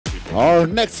Our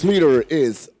next leader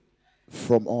is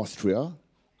from Austria,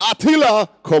 Attila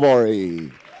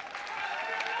Kobori.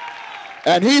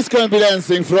 And he's going to be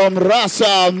dancing from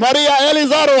Russia, Maria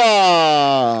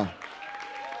Elizarova.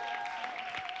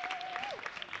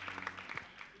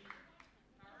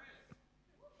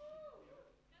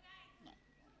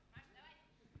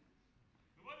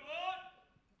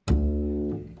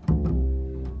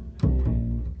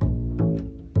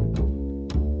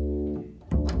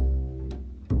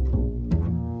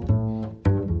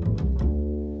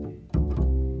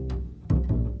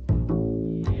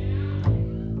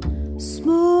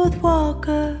 Smooth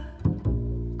walker,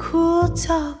 cool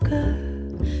talker,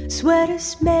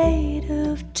 sweaters made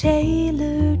of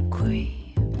tailored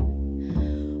cream.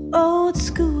 Old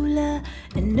schooler,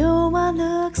 and no one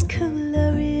looks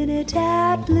cooler in a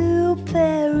tight blue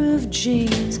pair of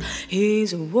jeans.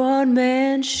 He's a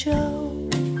one-man show.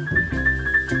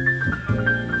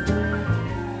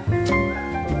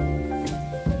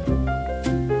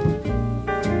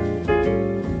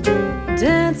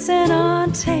 Dancing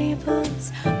on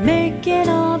tables, making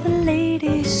all the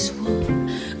ladies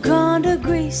swoon. Gone to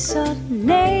Greece or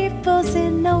Naples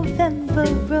in November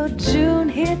or June.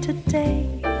 Here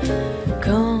today,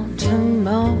 gone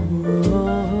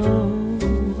tomorrow.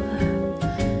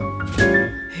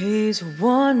 He's a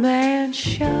one-man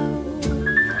show.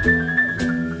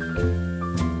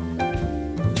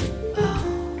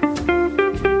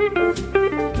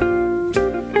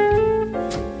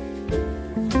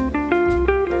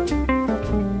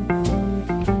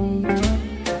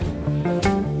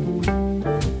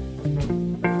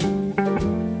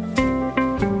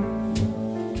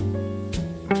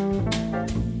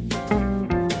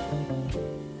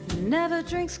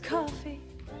 Drinks coffee.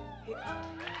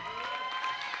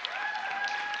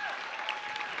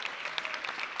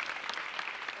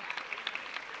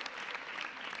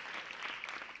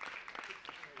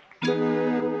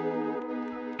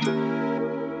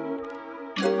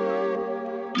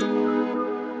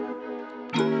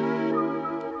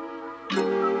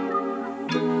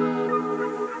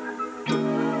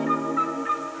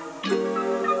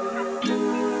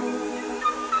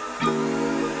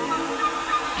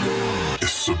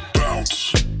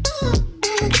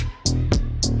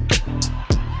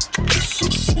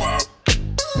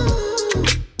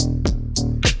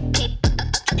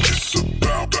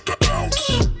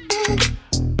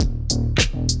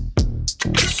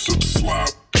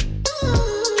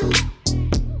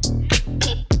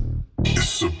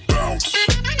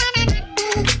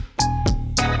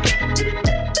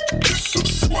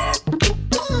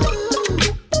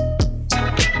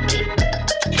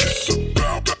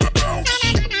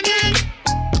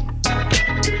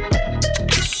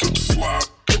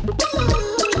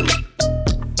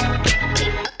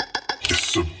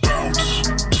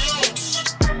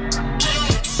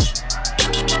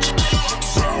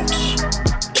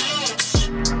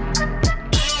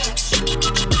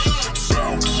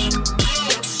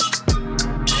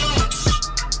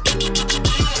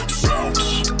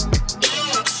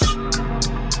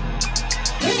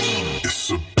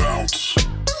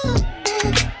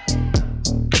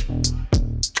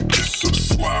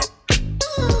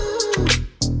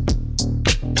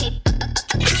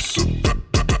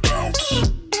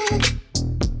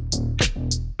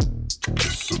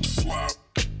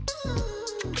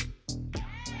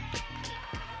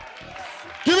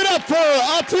 Give it up for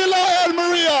Attila and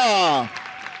Maria.